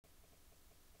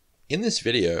In this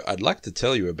video, I'd like to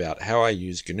tell you about how I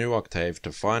use GNU Octave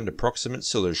to find approximate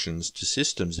solutions to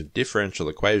systems of differential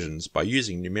equations by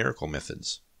using numerical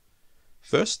methods.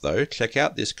 First though, check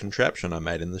out this contraption I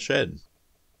made in the shed.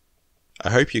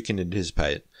 I hope you can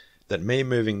anticipate that me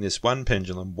moving this one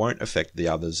pendulum won't affect the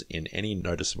others in any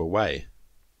noticeable way.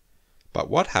 But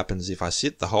what happens if I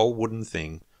sit the whole wooden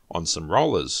thing on some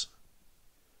rollers?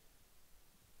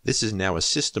 This is now a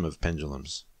system of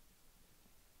pendulums.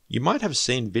 You might have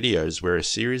seen videos where a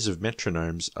series of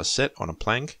metronomes are set on a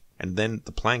plank and then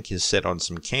the plank is set on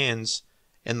some cans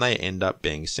and they end up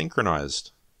being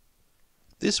synchronized.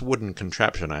 This wooden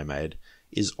contraption I made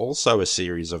is also a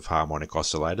series of harmonic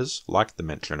oscillators like the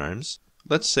metronomes.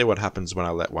 Let's see what happens when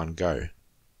I let one go.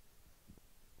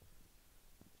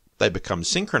 They become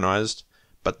synchronized,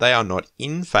 but they are not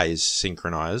in-phase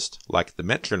synchronized like the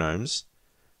metronomes.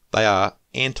 They are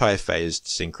anti-phased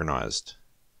synchronized.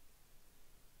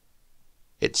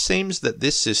 It seems that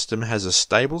this system has a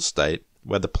stable state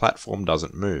where the platform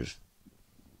doesn't move.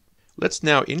 Let's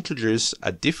now introduce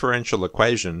a differential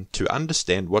equation to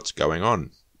understand what's going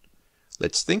on.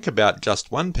 Let's think about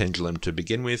just one pendulum to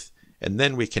begin with, and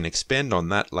then we can expand on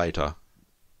that later.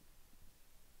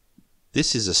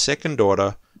 This is a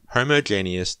second-order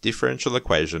homogeneous differential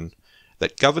equation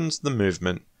that governs the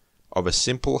movement of a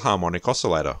simple harmonic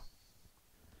oscillator.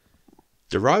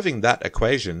 Deriving that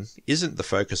equation isn't the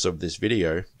focus of this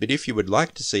video, but if you would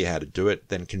like to see how to do it,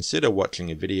 then consider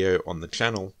watching a video on the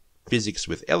channel Physics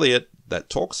with Elliot that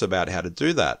talks about how to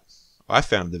do that. I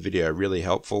found the video really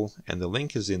helpful and the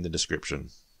link is in the description.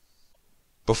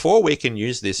 Before we can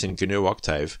use this in GNU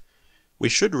Octave, we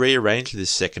should rearrange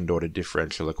this second-order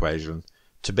differential equation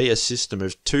to be a system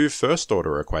of two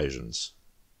first-order equations.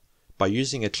 By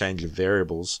using a change of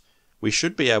variables, we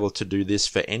should be able to do this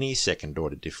for any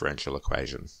second-order differential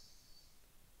equation.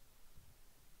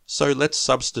 So let's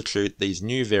substitute these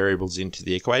new variables into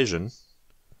the equation,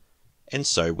 and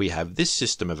so we have this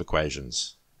system of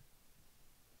equations.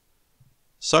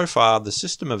 So far, the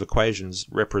system of equations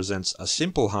represents a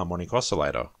simple harmonic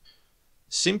oscillator.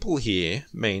 Simple here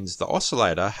means the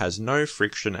oscillator has no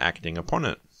friction acting upon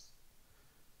it.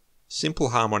 Simple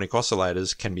harmonic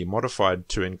oscillators can be modified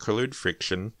to include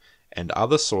friction and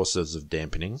other sources of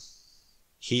dampening.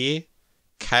 Here,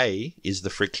 K is the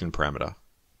friction parameter.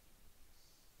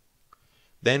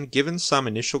 Then, given some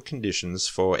initial conditions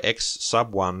for x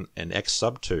sub 1 and x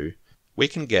sub 2, we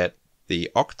can get the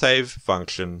octave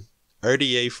function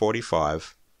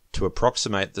ODE45 to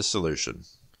approximate the solution.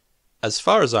 As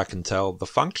far as I can tell, the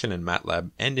function in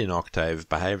MATLAB and in Octave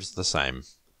behaves the same.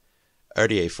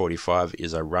 ODE45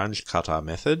 is a Runge-Kutta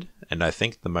method, and I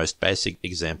think the most basic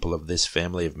example of this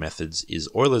family of methods is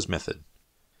Euler's method.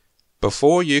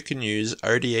 Before you can use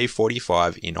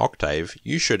ODE45 in Octave,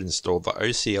 you should install the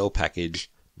OCL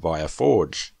package via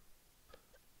Forge.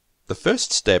 The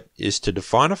first step is to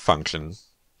define a function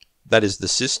that is the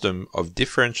system of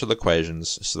differential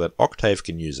equations so that Octave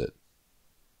can use it.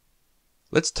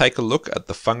 Let's take a look at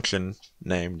the function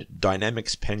named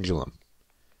dynamics pendulum.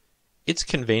 It's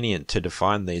convenient to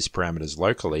define these parameters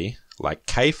locally, like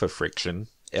K for friction,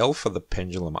 L for the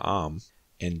pendulum arm,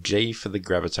 and G for the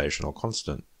gravitational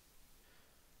constant.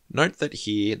 Note that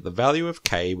here the value of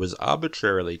K was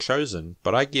arbitrarily chosen,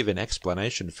 but I give an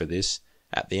explanation for this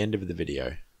at the end of the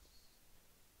video.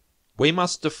 We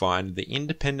must define the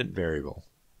independent variable.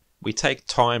 We take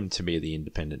time to be the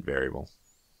independent variable.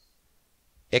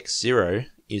 x0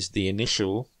 is the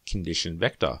initial condition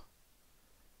vector.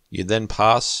 You then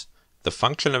pass the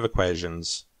function of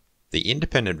equations, the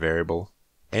independent variable,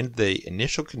 and the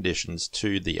initial conditions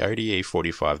to the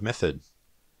ODE45 method.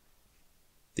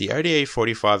 The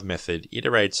ODE45 method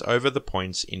iterates over the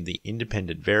points in the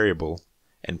independent variable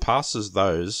and passes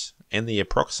those and the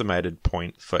approximated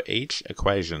point for each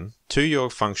equation to your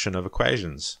function of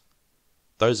equations.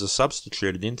 Those are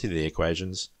substituted into the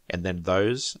equations, and then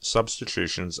those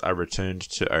substitutions are returned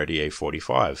to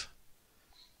ODE45.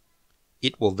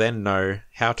 It will then know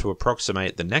how to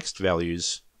approximate the next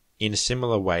values in a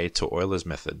similar way to Euler's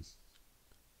method.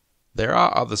 There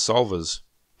are other solvers,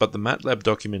 but the MATLAB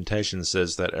documentation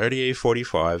says that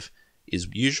ODE45 is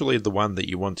usually the one that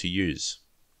you want to use.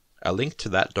 A link to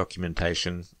that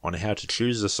documentation on how to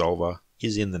choose a solver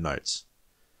is in the notes.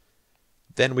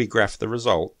 Then we graph the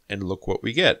result and look what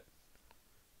we get.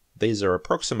 These are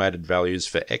approximated values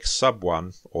for x sub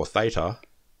 1 or theta,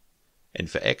 and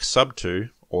for x sub 2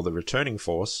 or the returning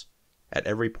force at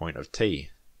every point of t.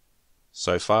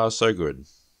 So far so good.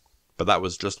 But that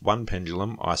was just one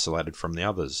pendulum isolated from the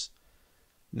others.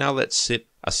 Now let's sit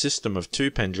a system of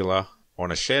two pendula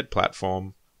on a shared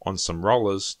platform on some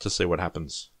rollers to see what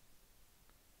happens.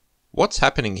 What's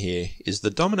happening here is the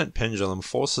dominant pendulum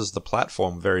forces the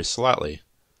platform very slightly,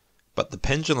 but the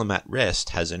pendulum at rest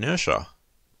has inertia.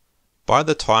 By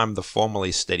the time the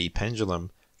formerly steady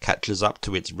pendulum catches up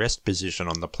to its rest position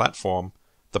on the platform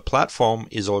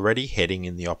is already heading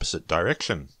in the opposite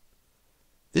direction.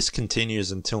 This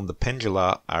continues until the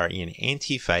pendula are in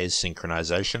anti-phase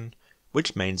synchronization,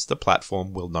 which means the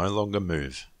platform will no longer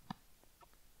move.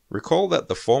 Recall that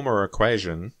the former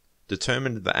equation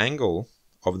determined the angle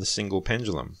of the single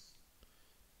pendulum.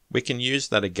 We can use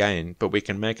that again, but we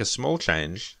can make a small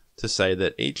change to say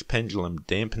that each pendulum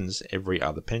dampens every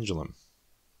other pendulum.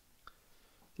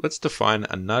 Let's define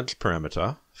a nudge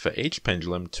parameter for each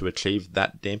pendulum to achieve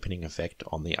that dampening effect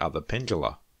on the other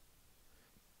pendula.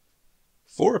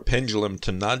 For a pendulum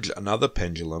to nudge another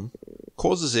pendulum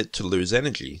causes it to lose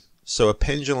energy, so a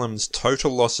pendulum's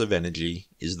total loss of energy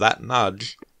is that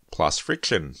nudge plus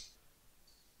friction.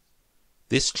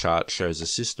 This chart shows a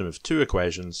system of two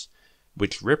equations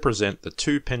which represent the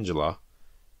two pendula,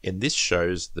 and this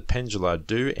shows the pendula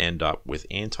do end up with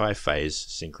anti-phase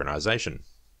synchronization.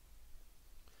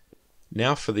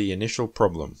 Now for the initial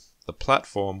problem, the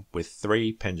platform with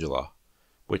three pendula,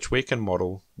 which we can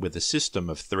model with a system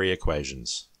of three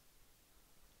equations.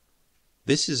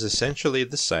 This is essentially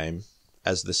the same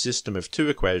as the system of two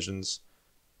equations,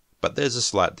 but there's a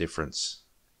slight difference.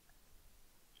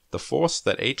 The force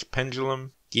that each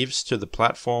pendulum gives to the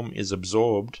platform is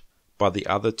absorbed by the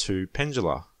other two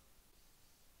pendula.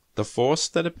 The force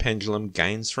that a pendulum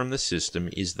gains from the system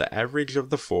is the average of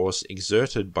the force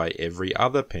exerted by every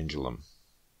other pendulum.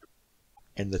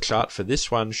 And the chart for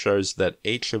this one shows that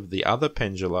each of the other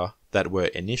pendula that were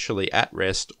initially at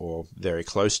rest or very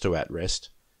close to at rest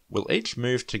will each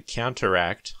move to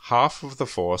counteract half of the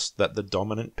force that the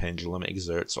dominant pendulum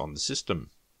exerts on the system.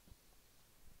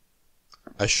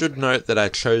 I should note that I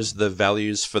chose the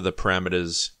values for the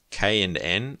parameters k and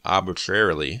n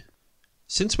arbitrarily.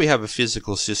 Since we have a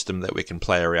physical system that we can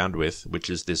play around with, which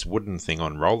is this wooden thing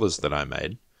on rollers that I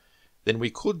made, then we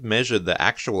could measure the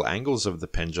actual angles of the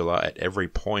pendula at every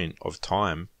point of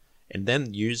time and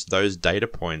then use those data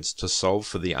points to solve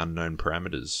for the unknown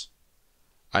parameters.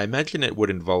 I imagine it would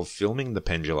involve filming the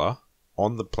pendula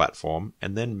on the platform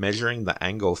and then measuring the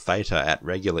angle theta at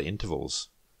regular intervals.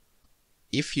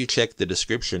 If you check the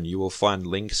description, you will find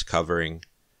links covering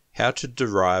how to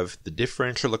derive the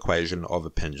differential equation of a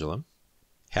pendulum,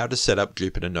 how to set up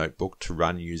Jupyter Notebook to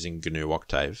run using GNU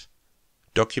Octave,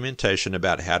 documentation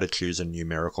about how to choose a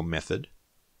numerical method,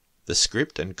 the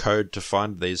script and code to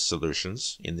find these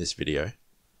solutions in this video,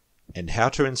 and how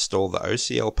to install the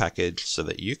OCL package so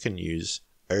that you can use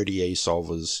ODE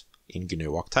solvers in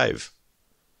GNU Octave.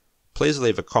 Please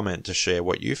leave a comment to share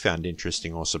what you found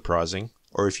interesting or surprising,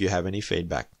 or if you have any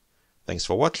feedback. Thanks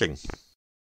for watching.